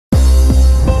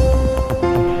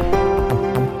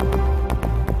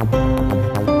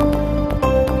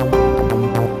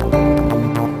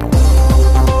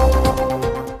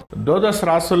ద్వాదశ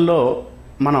రాశుల్లో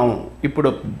మనం ఇప్పుడు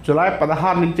జూలై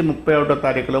 16 నుంచి 31వ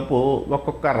తారీఖు లోపు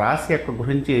ఒక్కొక్క రాశి యొక్క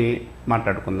గురించి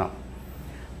మాట్లాడుకుందాం.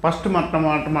 ఫస్ట్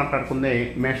మాట్లాడుకుంది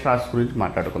మేషరాశి గురించి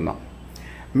మాట్లాడుకుందాం.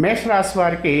 మేషరాశి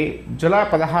వారికి జూలై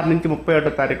 16 నుంచి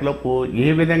 31వ తారీఖు లోపు ఏ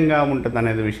విధంగా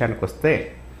ఉంటుందనేది విషయానికి వస్తే,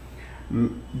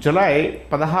 జూలై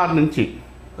 16 నుంచి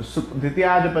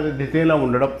ద్వితీయాధిపతి ద్వితీయలో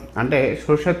ఉండడం, అంటే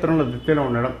స్వక్షేత్రంలో ద్వితీయలో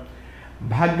ఉండడం,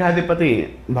 భాగ్యాధిపతి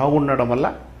బాగుండడం వల్ల,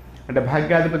 అంటే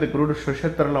భాగ్యాధిపతి గురుడు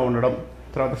స్వక్షేత్రంలో ఉండడం,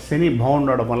 తర్వాత శని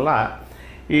బాగుండడం వల్ల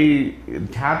ఈ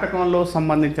జాతకంలో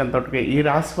సంబంధించినంతవరకు, ఈ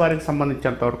రాశి వారికి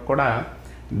సంబంధించినంతవరకు కూడా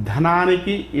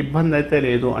ధనానికి ఇబ్బంది అయితే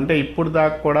లేదు. అంటే ఇప్పుడు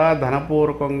దాకా కూడా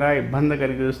ధనపూర్వకంగా ఇబ్బంది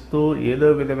కలిగిస్తూ ఏదో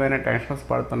విధమైన టెన్షన్స్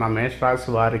పడుతున్న మేషరాశి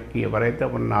వారికి ఎవరైతే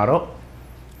ఉన్నారో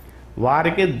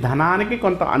వారికి ధనానికి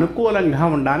కొంత అనుకూలంగా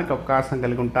ఉండడానికి అవకాశం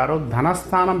కలిగి ఉంటారో,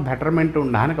 ధనస్థానం బెటర్మెంట్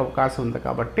ఉండడానికి అవకాశం ఉంది.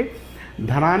 కాబట్టి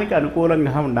ధనానికి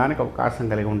అనుకూలంగా ఉండడానికి అవకాశం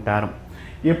కలిగి ఉంటారు.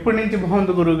 ఎప్పటి నుంచి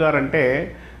బాగుంది గురువుగారు అంటే,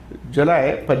 జూలై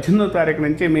 18వ తారీఖు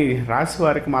నుంచి మీ రాశి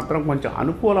వారికి మాత్రం కొంచెం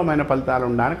అనుకూలమైన ఫలితాలు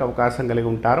ఉండడానికి అవకాశం కలిగి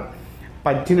ఉంటారు.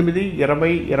 18,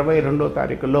 20, 22వ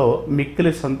తారీఖులో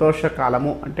మిక్కిలి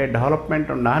సంతోషకాలము, అంటే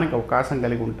డెవలప్మెంట్ ఉండడానికి అవకాశం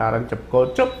కలిగి ఉంటారని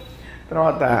చెప్పుకోవచ్చు.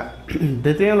 తర్వాత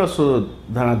ద్వితీయంలో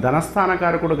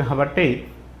ధనస్థానకారకుడు కాబట్టి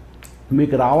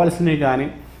మీకు రావాల్సినవి కానీ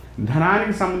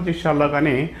ధనానికి సంబంధించిన విషయాల్లో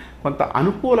కానీ కొంత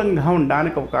అనుకూలంగా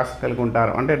ఉండడానికి అవకాశం కలిగి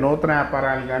ఉంటారు. అంటే నూతన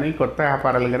వ్యాపారాలు కానీ, కొత్త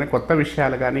వ్యాపారాలు కానీ, కొత్త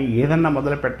విషయాలు కానీ, ఏదన్నా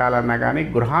మొదలు పెట్టాలన్నా కానీ,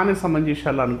 గృహానికి సంబంధించిన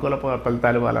విషయాల్లో అనుకూల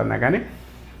ఫలితాలు ఇవ్వాలన్నా కానీ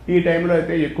ఈ టైంలో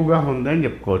అయితే ఎక్కువగా ఉందని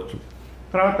చెప్పుకోవచ్చు.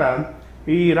 తర్వాత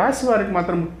ఈ రాశి వారికి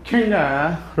మాత్రం ముఖ్యంగా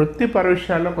వృత్తిపర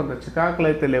విషయాల్లో కొంత చికాకులు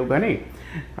అయితే లేవు, కానీ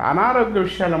అనారోగ్య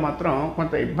విషయాల్లో మాత్రం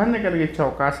కొంత ఇబ్బంది కలిగించే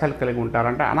అవకాశాలు కలిగి ఉంటారు.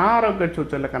 అంటే అనారోగ్య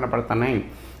సూచనలు కనపడుతున్నాయి,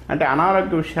 అంటే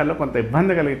అనారోగ్య విషయాల్లో కొంత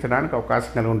ఇబ్బంది కలిగించడానికి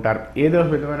అవకాశం కలిగి ఉంటారు. ఏదో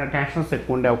విధమైన టెన్షన్స్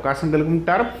ఎక్కువ ఉండే అవకాశం కలిగి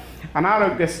ఉంటారు.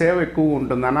 అనారోగ్య సేవ ఎక్కువ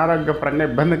ఉంటుంది. అనారోగ్యపరంగా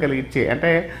ఇబ్బంది కలిగించి,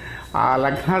 అంటే ఆ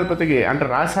లగ్నాధిపతికి, అంటే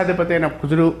రాశాధిపతి అయిన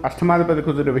కుజుడు, అష్టమాధిపతి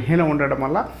కుజుడు విహీనం ఉండడం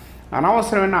వల్ల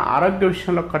అనవసరమైన ఆరోగ్య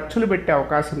విషయంలో ఖర్చులు పెట్టే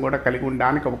అవకాశం కూడా కలిగి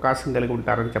ఉండడానికి అవకాశం కలిగి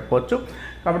ఉంటారని చెప్పవచ్చు.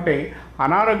 కాబట్టి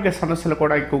అనారోగ్య సమస్యలు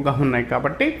కూడా ఎక్కువగా ఉన్నాయి.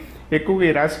 కాబట్టి ఎక్కువగా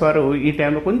ఈ రాశి వారు ఈ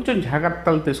టైంలో కొంచెం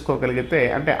జాగ్రత్తలు తీసుకోగలిగితే,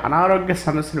 అంటే అనారోగ్య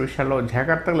సమస్యల విషయంలో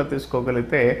జాగ్రత్తలు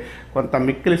తీసుకోగలిగితే కొంత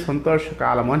మిక్కిలి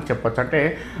సంతోషకాలము అని చెప్పచ్చు. అంటే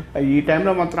ఈ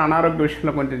టైంలో మాత్రం అనారోగ్య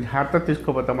విషయంలో కొంచెం జాగ్రత్త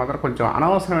తీసుకోకపోతే మాత్రం కొంచెం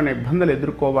అనవసరమైన ఇబ్బందులు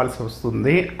ఎదుర్కోవాల్సి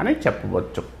వస్తుంది అని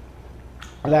చెప్పవచ్చు.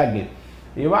 అలాగే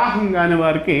వివాహం కాని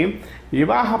వారికి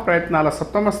వివాహ ప్రయత్నాల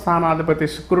సప్తమ స్థానాధిపతి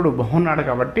శుక్రుడు బాగున్నాడు.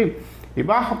 కాబట్టి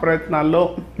వివాహ ప్రయత్నాల్లో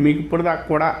మీకు ఇప్పుడు దాకా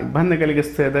కూడా ఇబ్బంది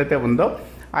కలిగిస్తే ఏదైతే ఉందో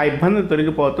ఆ ఇబ్బంది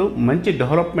తొలగిపోతూ మంచి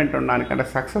డెవలప్మెంట్ ఉండడానికి, అంటే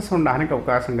సక్సెస్ ఉండడానికి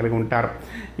అవకాశం కలిగి ఉంటారు.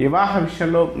 వివాహ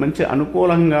విషయంలో మంచి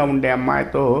అనుకూలంగా ఉండే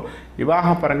అమ్మాయితో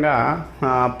వివాహపరంగా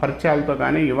పరిచయాలతో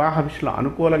కానీ వివాహ విషయంలో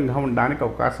అనుకూలంగా ఉండడానికి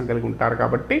అవకాశం కలిగి ఉంటారు.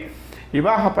 కాబట్టి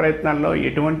వివాహ ప్రయత్నాల్లో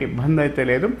ఎటువంటి ఇబ్బంది అయితే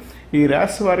లేదు. ఈ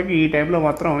రాశి వారికి ఈ టైంలో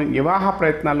మాత్రం వివాహ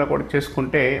ప్రయత్నాల్లో కూడా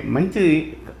చేసుకుంటే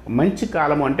మంచి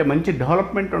కాలము, అంటే మంచి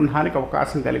డెవలప్మెంట్ ఉండడానికి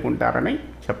అవకాశం కలిగి ఉంటారని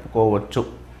చెప్పుకోవచ్చు.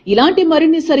 ఇలాంటి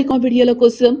మరిన్ని సరికొత్త వీడియోల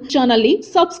కోసం ఛానల్ ని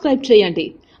సబ్స్క్రైబ్ చేయండి.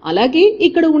 అలాగే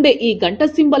ఇక్కడ ఉండే ఈ గంట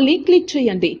సింబల్ ని క్లిక్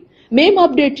చేయండి. మేము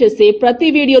అప్డేట్ చేసే ప్రతి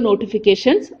వీడియో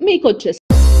నోటిఫికేషన్స్ మీకు వచ్చేస్తాయి.